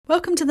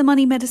Welcome to the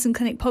Money Medicine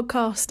Clinic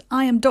podcast.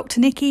 I am Dr.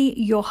 Nikki,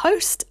 your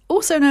host,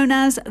 also known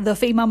as the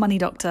Female Money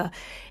Doctor.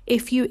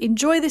 If you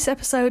enjoy this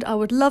episode, I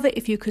would love it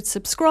if you could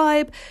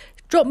subscribe,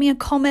 drop me a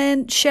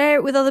comment, share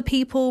it with other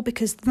people,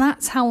 because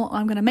that's how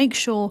I'm going to make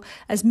sure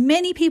as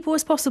many people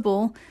as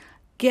possible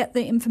get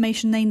the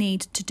information they need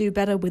to do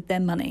better with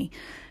their money.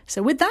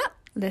 So with that,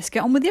 let's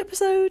get on with the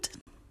episode.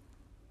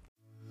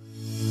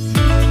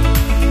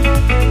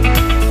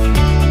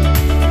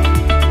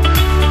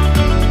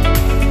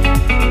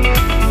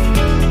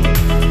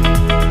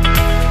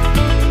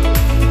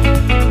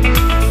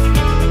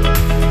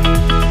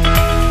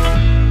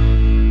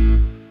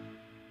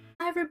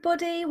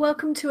 Everybody,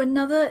 welcome to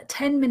another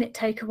 10-minute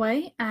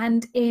takeaway,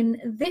 and in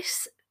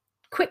this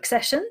quick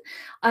session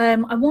I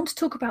want to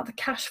talk about the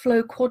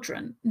Cashflow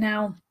Quadrant.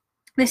 Now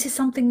this is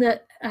something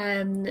that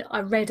I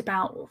read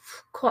about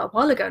quite a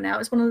while ago now.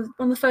 It's one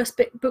of the first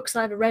books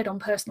I ever read on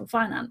personal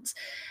finance,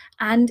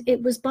 and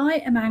it was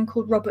by a man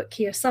called Robert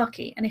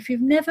Kiyosaki. And if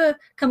you've never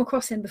come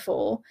across him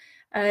before,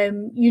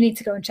 you need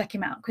to go and check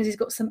him out, because he's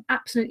got some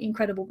absolutely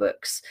incredible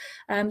books.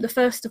 The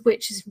first of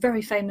which is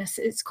very famous.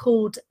 It's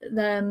called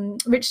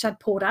Rich Dad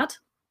Poor Dad.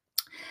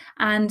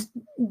 And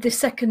the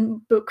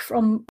second book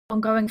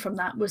ongoing from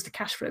that was the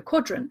Cashflow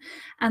Quadrant.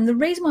 And the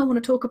reason why I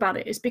want to talk about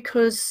it is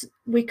because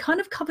we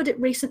kind of covered it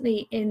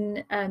recently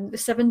in the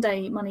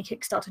 7-day Money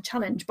Kickstarter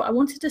Challenge, but I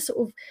wanted to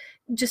sort of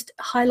just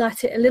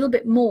highlight it a little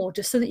bit more,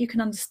 just so that you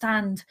can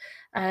understand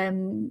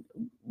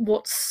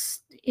what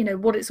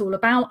it's all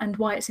about and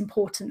why it's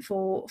important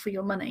for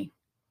your money.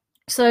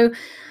 So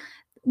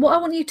what I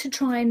want you to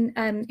try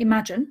and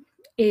imagine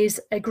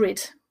is a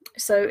grid.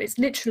 So it's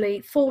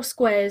literally 4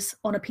 squares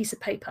on a piece of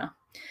paper.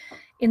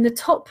 In the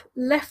top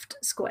left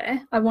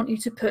square, I want you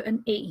to put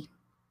an E.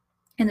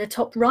 In the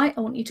top right,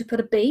 I want you to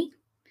put a B.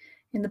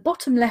 In the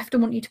bottom left, I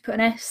want you to put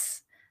an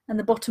S. And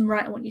the bottom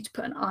right, I want you to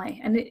put an I.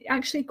 And it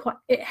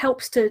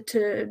helps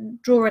to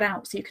draw it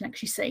out so you can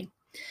actually see.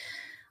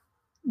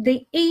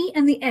 The E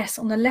and the S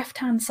on the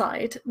left-hand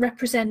side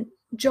represent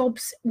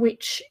jobs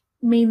which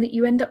mean that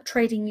you end up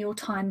trading your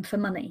time for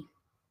money.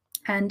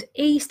 And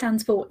E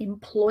stands for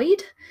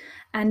employed,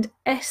 and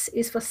S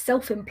is for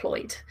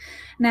self-employed.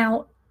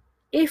 Now,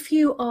 if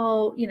you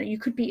are, you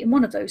could be in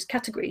one of those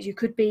categories. You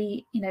could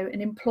be,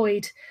 an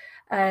employed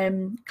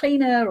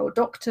cleaner or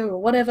doctor or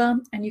whatever,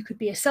 and you could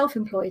be a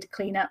self-employed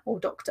cleaner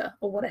or doctor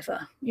or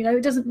whatever.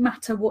 It doesn't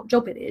matter what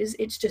job it is.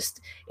 It's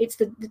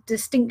the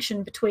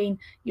distinction between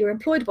you're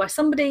employed by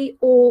somebody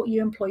or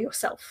you employ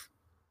yourself.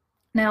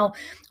 Now,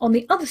 on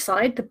the other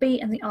side, the B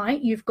and the I,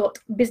 you've got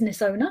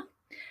business owner,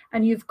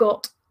 and you've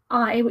got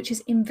I, which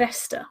is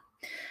investor.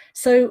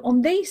 So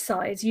on these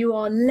sides, you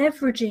are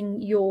leveraging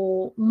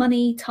your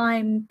money,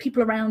 time,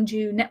 people around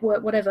you,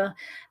 network, whatever,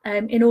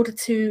 in order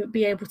to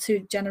be able to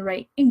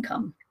generate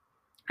income.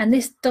 And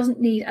this doesn't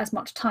need as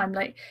much time.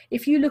 Like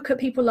if you look at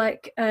people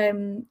like,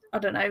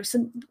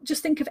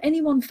 just think of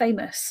anyone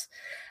famous,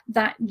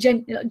 that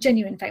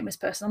genuine famous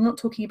person. I'm not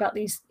talking about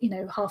these,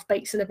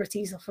 half-baked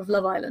celebrities off of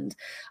Love Island.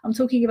 I'm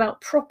talking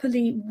about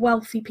properly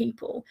wealthy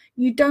people.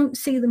 You don't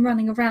see them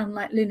running around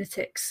like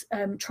lunatics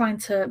trying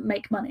to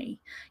make money.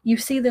 You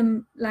see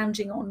them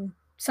lounging on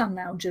sun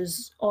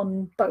loungers,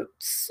 on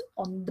boats,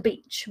 on the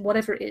beach,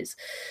 whatever it is.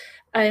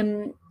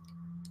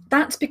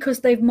 That's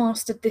because they've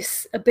mastered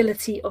this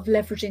ability of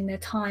leveraging their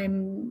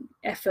time,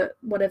 effort,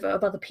 whatever,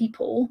 of other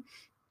people,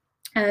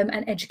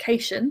 and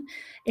education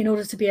in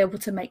order to be able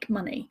to make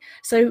money.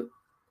 So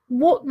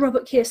what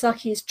Robert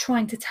Kiyosaki is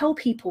trying to tell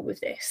people with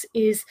this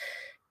is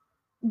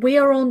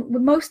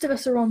most of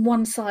us are on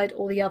one side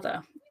or the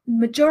other.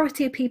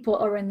 Majority of people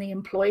are in the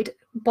employed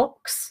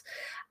box,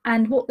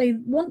 and what they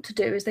want to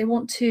do is they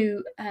want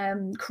to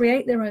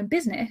create their own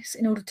business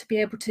in order to be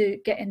able to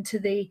get into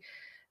the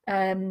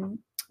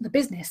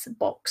business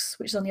box,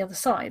 which is on the other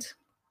side.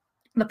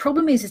 And the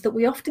problem is that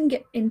we often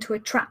get into a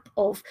trap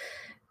of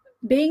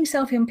being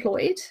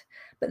self-employed,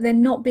 but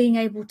then not being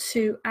able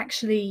to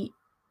actually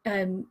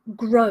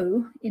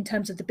grow in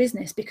terms of the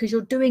business, because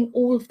you're doing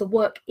all of the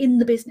work in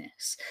the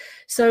business.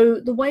 So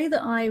the way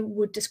that I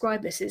would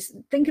describe this is,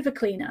 think of a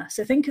cleaner.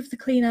 So think of the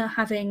cleaner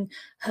having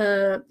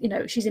her,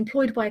 she's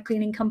employed by a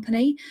cleaning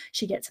company.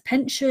 She gets a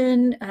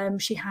pension.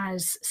 She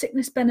has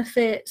sickness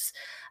benefits.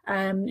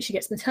 She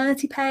gets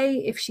maternity pay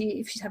if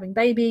she's having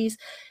babies.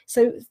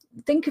 So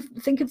think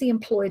of the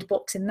employed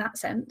box in that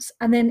sense.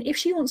 And then if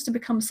she wants to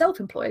become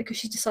self-employed, because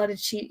she decided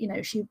she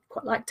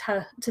quite liked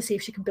to see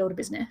if she can build a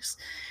business,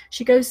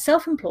 she goes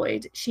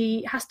self-employed.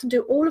 She has to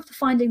do all of the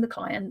finding the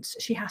clients.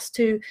 She has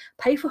to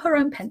pay for her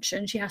own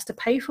pension. She has to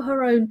pay for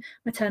her own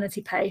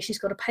maternity pay. She's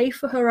got to pay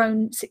for her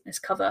own sickness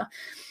cover.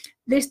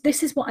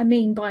 This is what I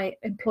mean by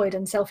employed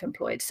and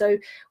self-employed. So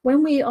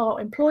when we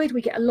are employed,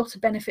 we get a lot of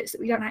benefits that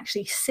we don't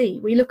actually see.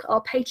 We look at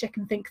our paycheck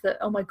and think that,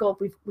 oh my God,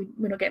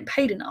 we're not getting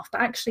paid enough.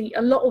 But actually,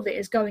 a lot of it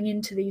is going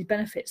into these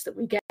benefits that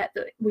we get that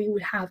we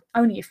would have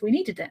only if we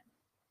needed it.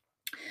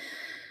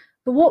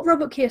 But what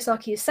Robert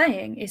Kiyosaki is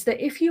saying is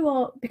that if you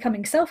are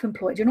becoming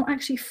self-employed, you're not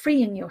actually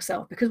freeing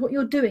yourself, because what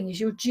you're doing is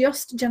you're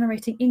just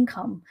generating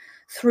income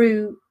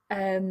through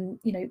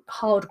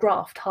hard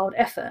graft, hard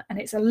effort, and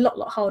it's a lot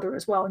harder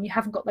as well, and you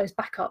haven't got those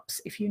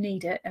backups if you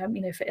need it,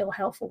 for ill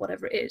health or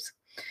whatever it is.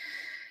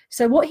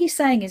 So what he's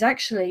saying is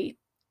actually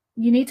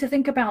you need to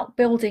think about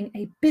building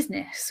a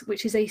business,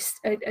 which is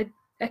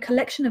a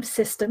collection of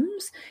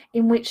systems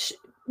in which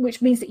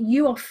means that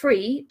you are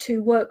free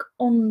to work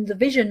on the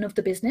vision of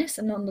the business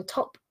and on the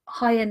top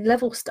high-end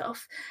level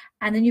stuff,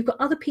 and then you've got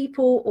other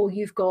people, or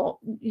you've got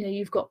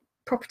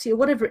property or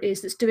whatever it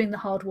is that's doing the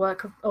hard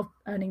work of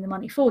earning the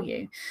money for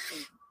you.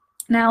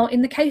 Now,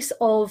 in the case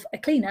of a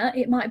cleaner,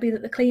 it might be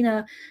that the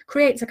cleaner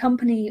creates a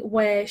company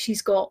where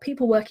she's got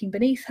people working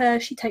beneath her.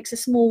 She takes a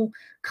small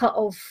cut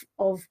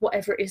of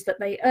whatever it is that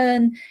they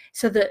earn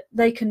so that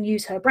they can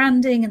use her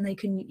branding, and they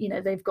can,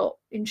 they've got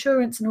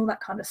insurance and all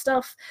that kind of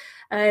stuff.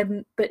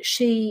 But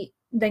she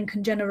then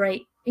can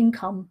generate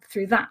income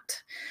through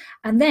that.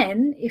 And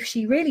then if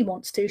she really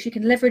wants to, she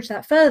can leverage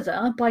that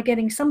further by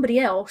getting somebody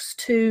else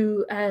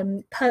to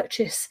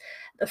purchase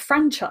a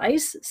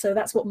franchise. So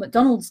that's what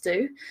McDonald's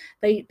do.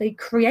 They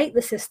create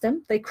the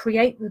system, they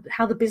create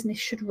how the business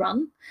should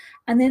run,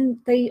 and then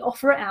they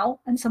offer it out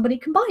and somebody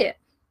can buy it.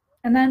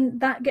 And then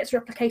that gets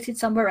replicated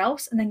somewhere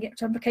else, and then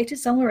gets replicated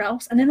somewhere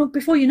else. And then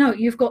before you know it,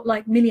 you've got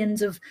like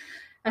millions of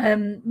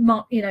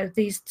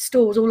these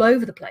stores all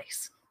over the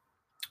place.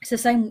 It's the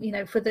same,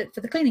 for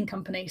the cleaning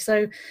company.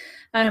 So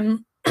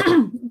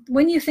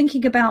when you're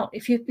thinking about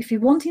if you're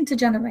wanting to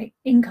generate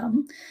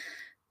income,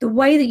 the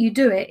way that you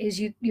do it is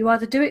you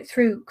either do it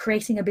through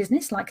creating a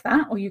business like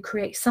that, or you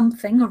create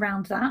something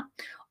around that,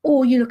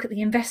 or you look at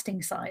the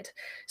investing side.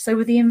 So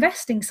with the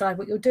investing side,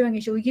 what you're doing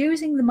is you're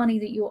using the money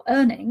that you're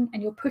earning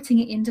and you're putting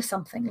it into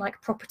something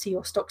like property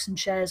or stocks and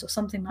shares or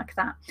something like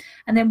that.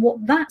 And then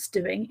what that's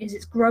doing is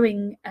it's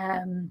growing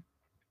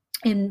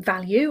in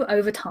value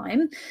over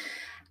time.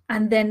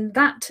 And then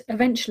that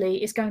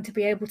eventually is going to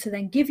be able to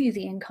then give you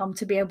the income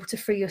to be able to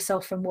free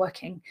yourself from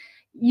working.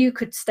 You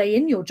could stay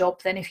in your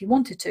job then if you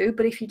wanted to,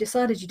 but if you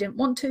decided you didn't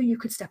want to, you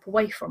could step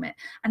away from it.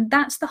 And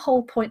that's the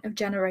whole point of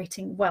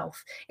generating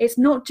wealth. It's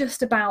not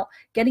just about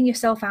getting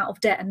yourself out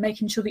of debt and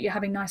making sure that you're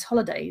having nice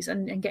holidays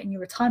and getting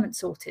your retirement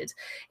sorted.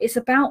 It's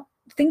about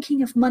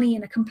thinking of money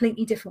in a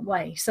completely different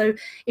way. So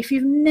if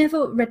you've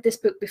never read this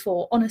book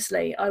before,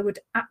 honestly, I would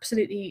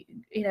absolutely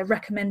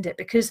recommend it,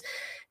 because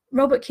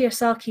Robert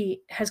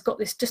Kiyosaki has got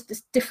this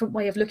different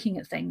way of looking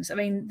at things. I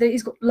mean,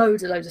 he's got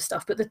loads of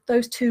stuff, but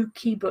those two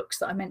key books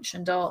that I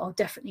mentioned are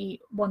definitely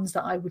ones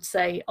that I would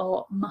say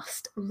are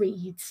must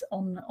reads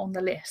on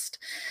the list.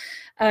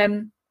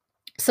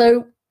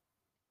 So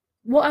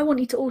what I want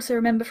you to also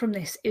remember from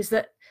this is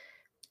that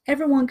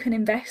everyone can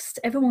invest,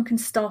 everyone can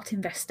start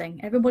investing,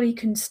 everybody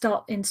can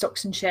start in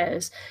stocks and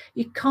shares.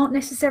 You can't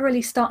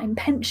necessarily start in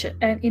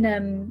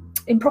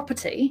in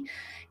property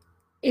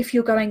if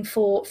you're going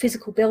for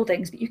physical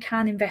buildings, but you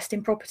can invest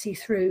in property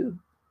through,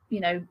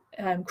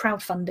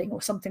 crowdfunding or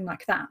something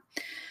like that.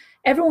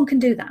 Everyone can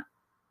do that.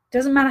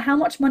 Doesn't matter how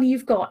much money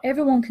you've got,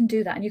 everyone can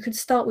do that. And you could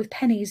start with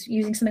pennies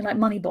using something like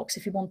Moneybox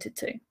if you wanted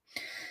to.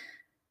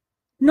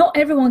 Not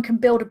everyone can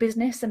build a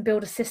business and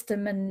build a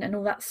system and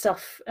all that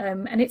stuff.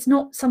 And it's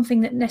not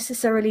something that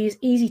necessarily is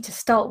easy to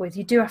start with.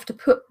 You do have to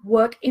put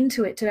work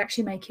into it to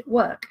actually make it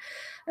work.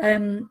 I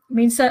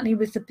mean, certainly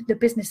with the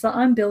business that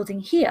I'm building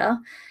here,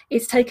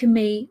 it's taken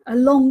me a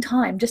long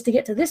time just to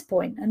get to this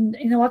point. And,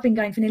 I've been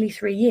going for nearly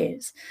 3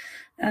 years.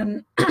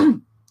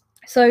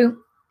 So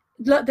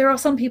there are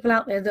some people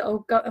out there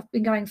that have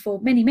been going for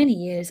many, many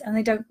years, and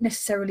they don't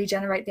necessarily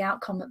generate the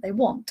outcome that they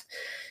want.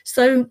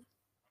 So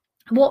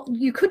what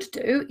you could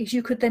do is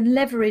you could then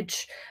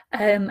leverage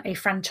a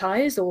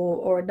franchise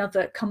or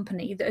another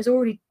company that has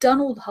already done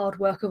all the hard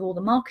work of all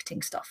the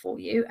marketing stuff for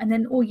you, and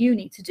then all you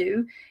need to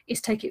do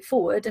is take it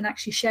forward and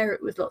actually share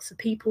it with lots of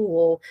people,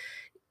 or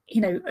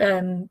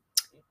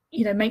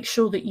make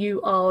sure that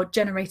you are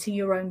generating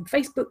your own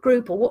Facebook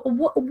group or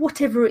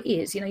whatever it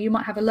is. You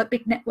might have a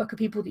big network of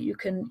people that you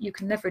can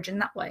leverage in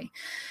that way.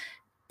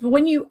 But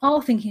when you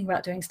are thinking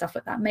about doing stuff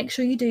like that, make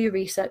sure you do your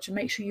research and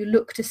make sure you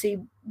look to see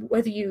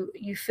whether you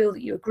feel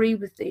that you agree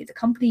with the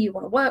company you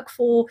want to work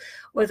for,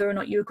 whether or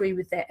not you agree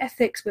with their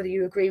ethics, whether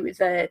you agree with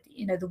their,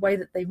 the way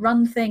that they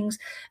run things.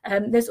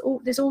 There's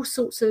all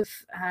sorts of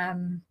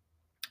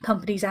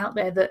companies out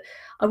there that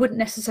I wouldn't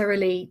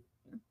necessarily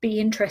be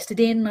interested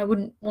in, I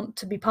wouldn't want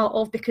to be part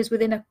of, because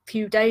within a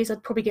few days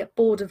I'd probably get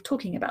bored of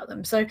talking about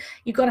them. So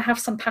you've got to have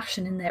some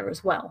passion in there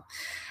as well.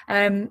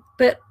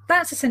 But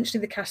that's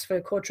essentially the cash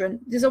flow quadrant.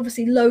 There's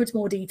obviously loads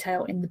more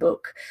detail in the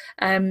book,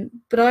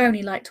 but I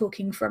only like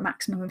talking for a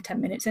maximum of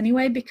 10 minutes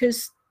anyway,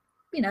 because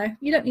you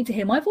don't need to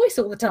hear my voice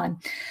all the time.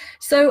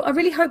 So I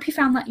really hope you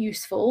found that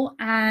useful.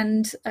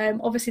 And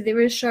obviously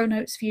there is show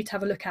notes for you to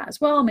have a look at as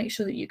well. Make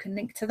sure that you can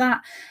link to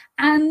that.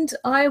 And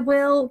I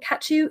will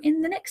catch you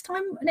in the next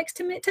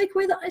 10-minute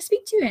takeaway that I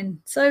speak to you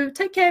in. So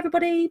take care,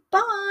 everybody.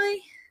 Bye.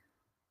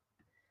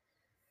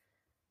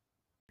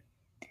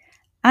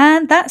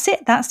 And that's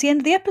it. That's the end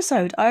of the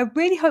episode. I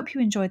really hope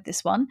you enjoyed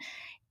this one.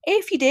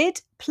 If you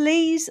did,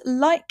 please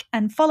like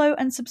and follow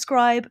and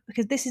subscribe,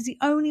 because this is the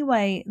only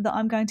way that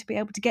I'm going to be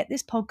able to get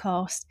this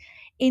podcast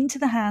into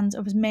the hands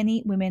of as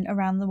many women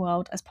around the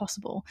world as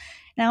possible.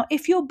 Now,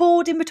 if you're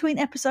bored in between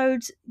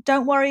episodes,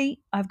 don't worry.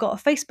 I've got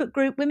a Facebook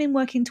group, Women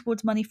Working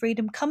Towards Money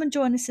Freedom. Come and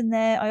join us in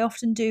there. I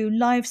often do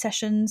live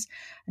sessions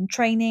and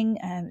training.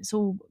 It's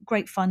all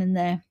great fun in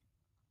there.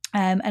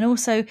 And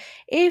also,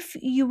 if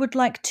you would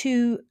like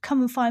to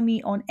come and find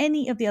me on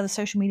any of the other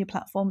social media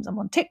platforms, I'm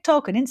on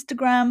TikTok and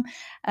Instagram,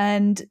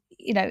 and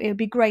it would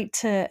be great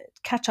to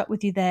catch up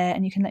with you there,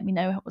 and you can let me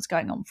know what's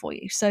going on for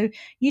you. So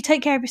you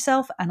take care of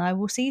yourself, and I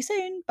will see you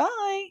soon.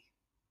 Bye.